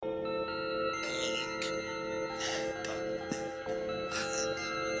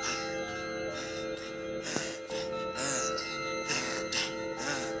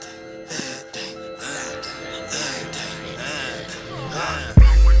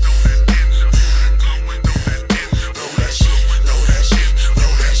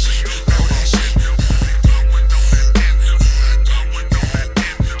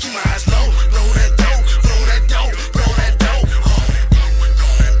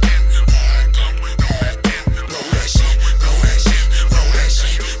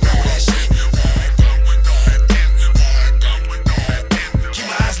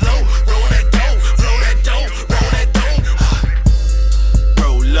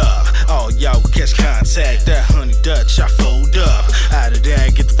low, catch contact. That honey Dutch, I fold up. Out of there,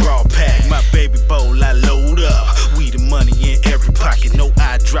 get the broad pack. My baby bowl, I load up. Weed and money in every pocket. No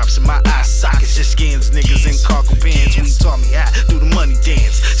eye drops in my eye sockets. Just skins, niggas in cargo pants. We taught me how do the money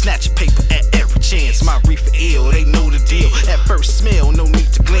dance. Snatch your paper at every chance. My reefer ill, they know the deal. At first smell, no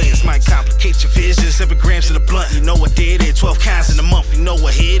need to glance. Might complicate your vision. 7 grams in the blunt, you know I did it. 12 kinds in a month, you know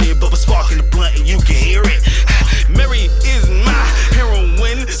I hit it. But we're sparking the blunt and you can hear it. Mary is my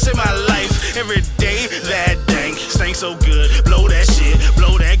heroine. Save my life every day. That dank, stank so good. Blow that shit,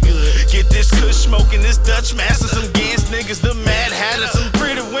 blow that good. Get this kush smoking, this Dutch master. Some Gans niggas, the Mad Hatter. Some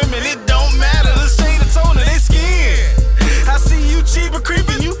pretty women, it don't matter. The shade of tone of their skin. I see you cheaper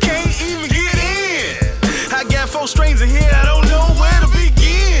creeping, you can't even get in. I got 4 strings in here, I don't know where to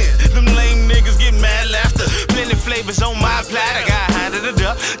begin. Them lame niggas get mad laughter. Plenty flavors on my plate. I got high to the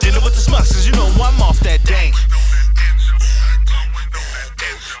duck, dinner with the smucks, cause you know I'm off that dank.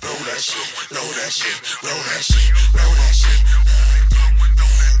 Roll that shit, roll that shit, roll that shit, roll that shit.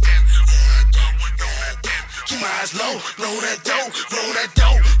 Keep my eyes low, roll that dope, roll that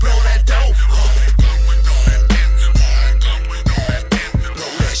dope, roll that dope.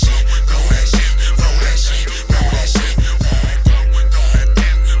 Roll that shit, roll that shit, roll that shit, roll that shit.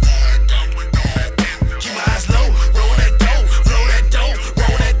 Keep my eyes low, roll that dope, roll that dope,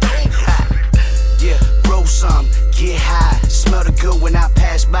 roll that dope. Yeah, roll some, get high. Smell the good when I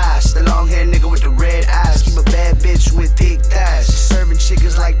pass by. The long hair nigga with the red eyes. Keep a bad bitch with thick thighs. Serving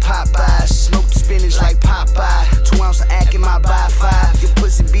chickens like Popeyes. Smoke the spinach like Popeye. 2 ounce of ack in my buy 5. Your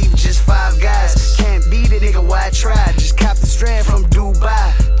pussy beef just 5 guys. Can't beat it, nigga, why try? Just cop the strand from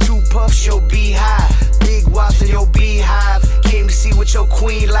Dubai. 2 puffs, your beehive. Big wops in your beehive. Came to see what your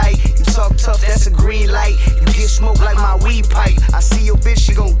queen like. You talk tough, that's a green light.